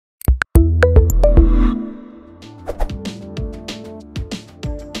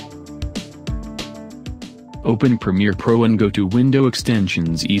Open Premiere Pro and go to Window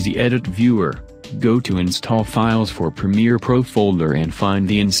Extensions EasyEdit Viewer. Go to Install Files for Premiere Pro folder and find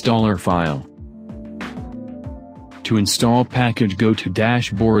the installer file. To install package, go to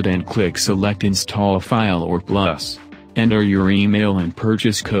Dashboard and click Select Install File or Plus. Enter your email and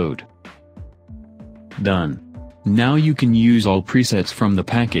purchase code. Done. Now you can use all presets from the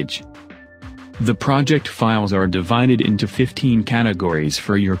package. The project files are divided into 15 categories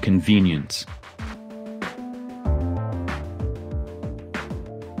for your convenience.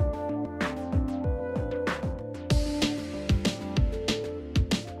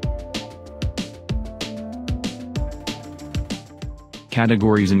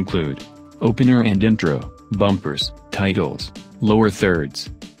 Categories include opener and intro, bumpers, titles, lower thirds,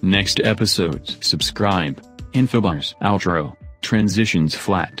 next episodes, subscribe, infobars, outro, transitions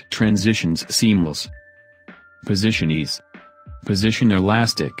flat, transitions seamless, position ease, position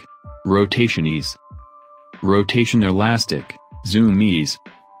elastic, rotation ease, rotation elastic, zoom ease,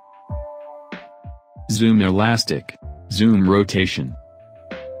 zoom elastic, zoom rotation,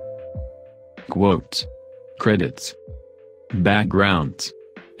 quotes, credits, backgrounds,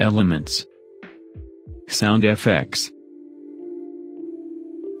 elements, sound effects.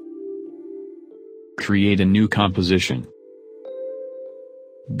 Create a new composition.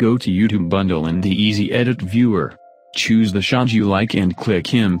 Go to YouTube Bundle and the EasyEdit Viewer. Choose the shot you like and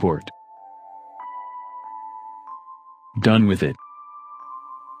click Import. Done with it.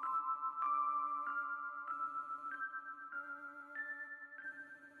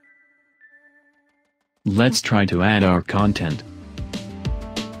 Let's try to add our content.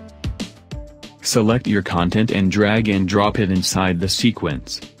 Select your content and drag and drop it inside the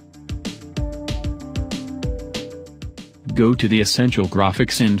sequence. Go to the Essential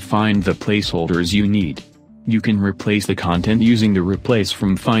Graphics and find the placeholders you need. You can replace the content using the Replace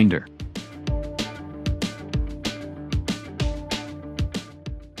from Finder.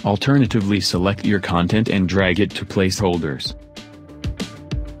 Alternatively, select your content and drag it to placeholders.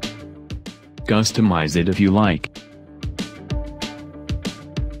 Customize it if you like.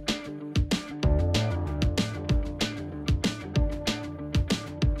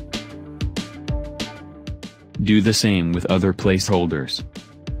 Do the same with other placeholders.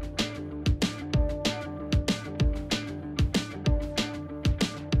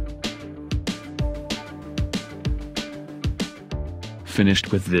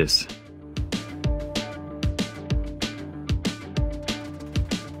 Finished with this.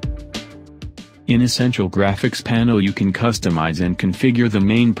 In Essential Graphics panel you can customize and configure the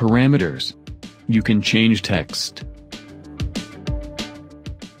main parameters. You can change text,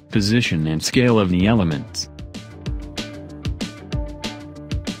 position and scale of the elements.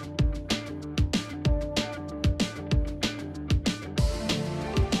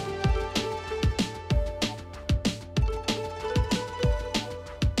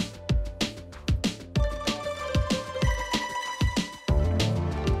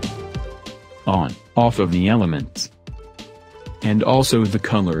 On, off of the elements. And also the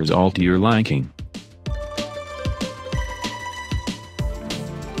colors all to your liking.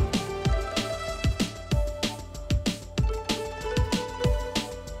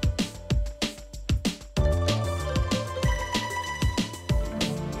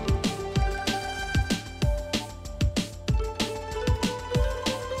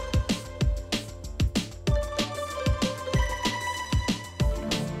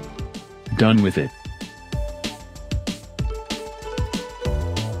 Done with it.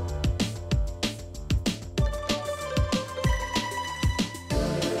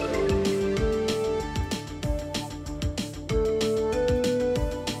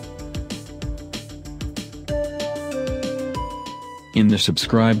 In the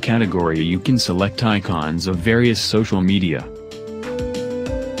subscribe category you can select icons of various social media.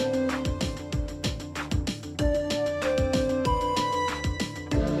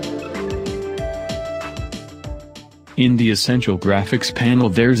 In the Essential Graphics panel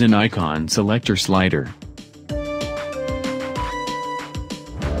there's an icon selector slider.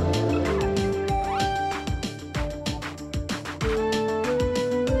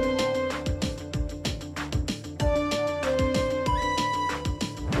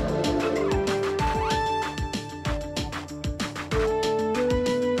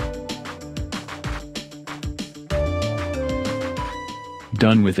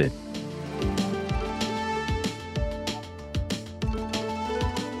 Done with it.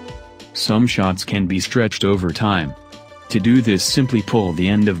 Some shots can be stretched over time. To do this, simply pull the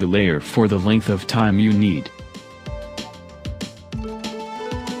end of the layer for the length of time you need.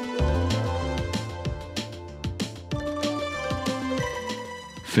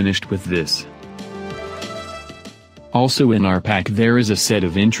 Finished with this. Also in our pack there is a set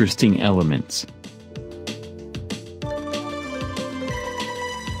of interesting elements.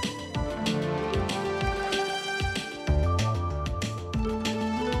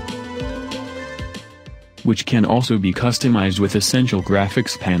 Which can also be customized with Essential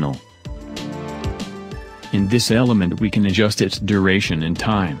Graphics panel. In this element we can adjust its duration and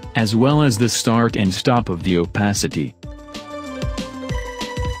time, as well as the start and stop of the opacity.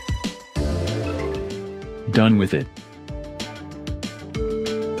 Done with it.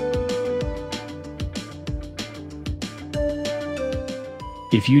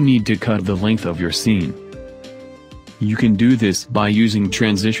 If you need to cut the length of your scene, you can do this by using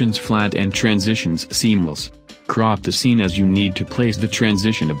transitions flat and transitions seamless. Crop the scene as you need to place the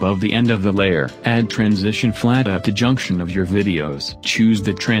transition above the end of the layer. Add transition flat at the junction of your videos. Choose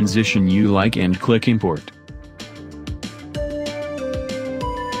the transition you like and click import.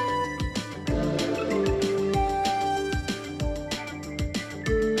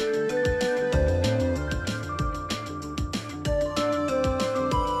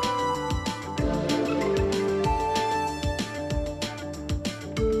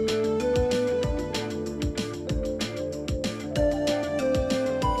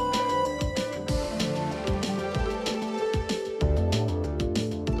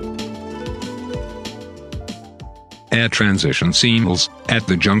 Add transition seamless at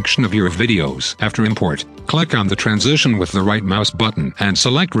the junction of your videos. After import, click on the transition with the right mouse button and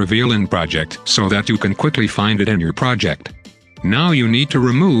select Reveal in Project so that you can quickly find it in your project. Now you need to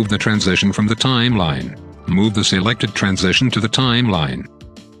remove the transition from the timeline. Move the selected transition to the timeline.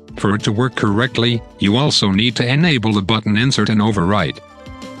 For it to work correctly, you also need to enable the button Insert and Overwrite.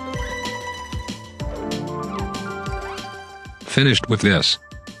 Finished with this.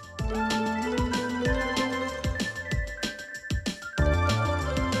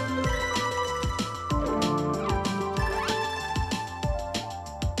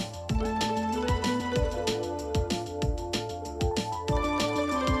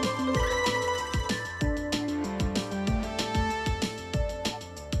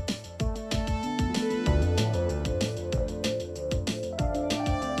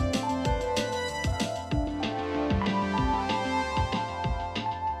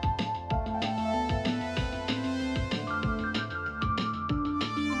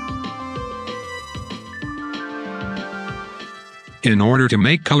 In order to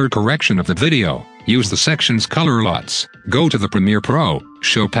make color correction of the video, use the section's color Luts. Go to the Premiere Pro,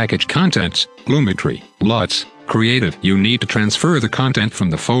 Show Package Contents, Lumetri, Luts, Creative. You need to transfer the content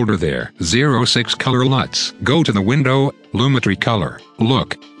from the folder there. 06 Color Luts. Go to the window, Lumetri Color,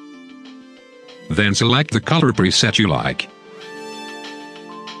 Look. Then select the color preset you like.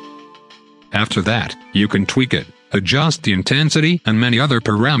 After that, you can tweak it, adjust the intensity and many other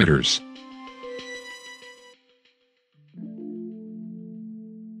parameters.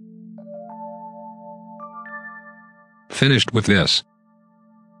 Finished with this.